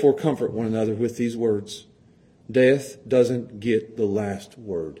 Wherefore comfort one another with these words. Death doesn't get the last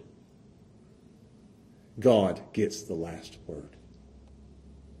word. God gets the last word.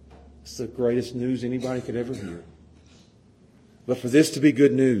 It's the greatest news anybody could ever hear. But for this to be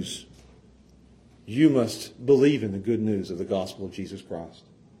good news, you must believe in the good news of the gospel of Jesus Christ.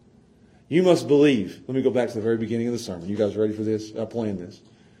 You must believe. Let me go back to the very beginning of the sermon. You guys ready for this? I planned this.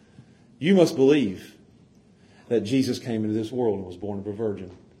 You must believe that Jesus came into this world and was born of a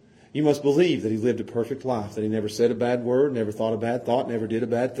virgin. You must believe that He lived a perfect life, that He never said a bad word, never thought a bad thought, never did a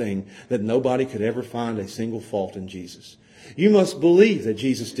bad thing, that nobody could ever find a single fault in Jesus. You must believe that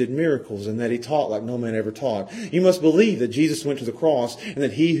Jesus did miracles and that He taught like no man ever taught. You must believe that Jesus went to the cross and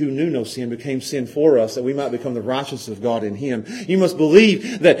that He who knew no sin became sin for us, that we might become the righteousness of God in Him. You must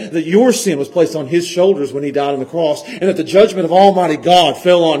believe that your sin was placed on His shoulders when He died on the cross, and that the judgment of Almighty God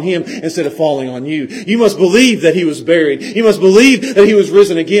fell on Him instead of falling on you. You must believe that He was buried. You must believe that He was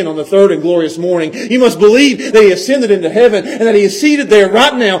risen again on the third and glorious morning. You must believe that He ascended into heaven and that He is seated there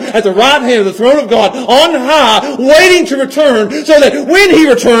right now at the right hand of the throne of God on high, waiting to return, so that when He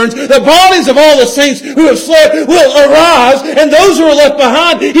returns, the bodies of all the saints who have slept will arise, and those who are left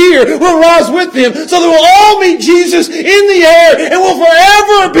behind here will rise with them, so they will all meet Jesus in the air and will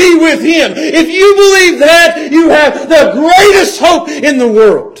forever be with Him. If you believe that, you have the greatest hope in the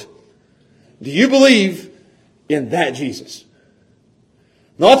world. Do you believe in that Jesus?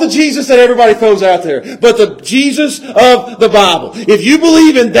 Not the Jesus that everybody throws out there, but the Jesus of the Bible. If you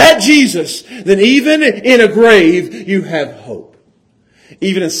believe in that Jesus, then even in a grave, you have hope.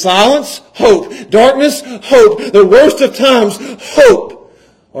 Even in silence, hope. Darkness, hope. The worst of times, hope.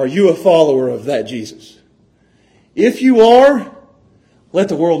 Are you a follower of that Jesus? If you are, let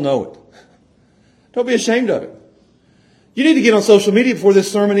the world know it. Don't be ashamed of it. You need to get on social media before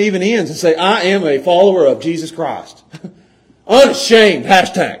this sermon even ends and say, I am a follower of Jesus Christ. Unashamed,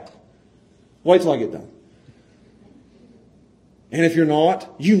 hashtag. Wait till I get done. And if you're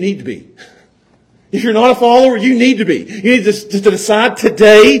not, you need to be. If you're not a follower, you need to be. You need to decide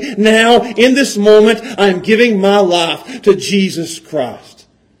today, now, in this moment, I am giving my life to Jesus Christ.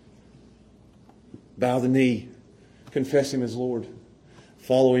 Bow the knee. Confess Him as Lord.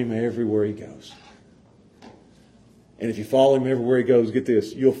 Follow Him everywhere He goes. And if you follow Him everywhere He goes, get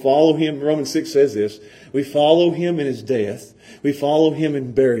this, you'll follow Him. Romans 6 says this. We follow Him in His death. We follow Him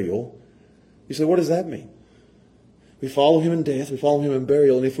in burial. You say, what does that mean? We follow Him in death. We follow Him in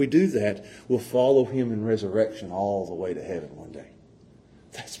burial. And if we do that, we'll follow Him in resurrection all the way to heaven one day.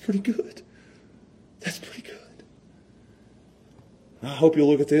 That's pretty good. That's pretty good. I hope you'll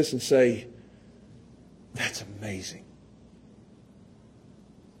look at this and say, that's amazing.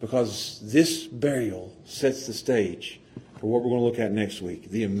 Because this burial sets the stage for what we're going to look at next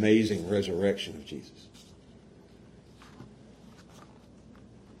week, the amazing resurrection of Jesus.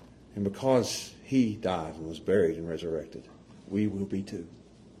 And because He died and was buried and resurrected, we will be too.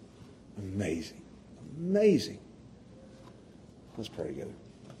 Amazing. Amazing. Let's pray together.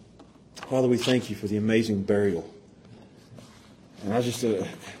 Father, we thank You for the amazing burial And I just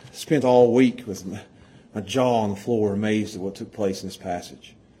spent all week with my jaw on the floor, amazed at what took place in this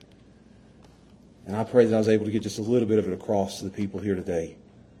passage. And I pray that I was able to get just a little bit of it across to the people here today.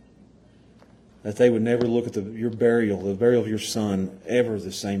 That they would never look at your burial, the burial of your son, ever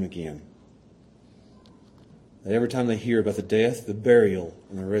the same again. That every time they hear about the death, the burial,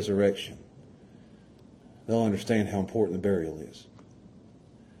 and the resurrection, they'll understand how important the burial is.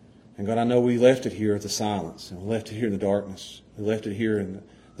 And God, I know we left it here at the silence, and we left it here in the darkness. We left it here in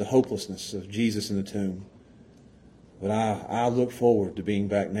the hopelessness of Jesus in the tomb. But I look forward to being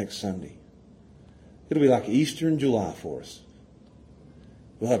back next Sunday. It'll be like Easter in July for us.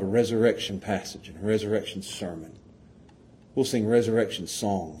 We'll have a resurrection passage and a resurrection sermon. We'll sing resurrection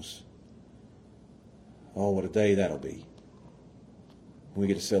songs. Oh, what a day that'll be. We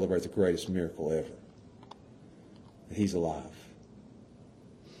get to celebrate the greatest miracle ever. That He's alive.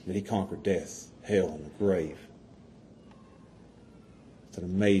 That He conquered death, hell, and the grave. It's an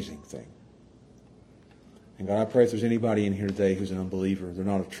amazing thing. And God, I pray if there's anybody in here today who's an unbeliever, they're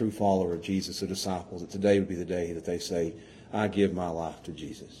not a true follower of Jesus, a disciple, that today would be the day that they say, I give my life to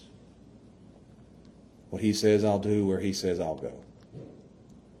Jesus. What He says I'll do, where He says I'll go.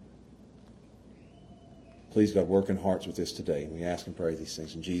 Please, God, work in hearts with this today. And we ask and pray these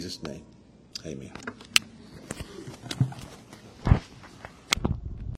things in Jesus' name. Amen.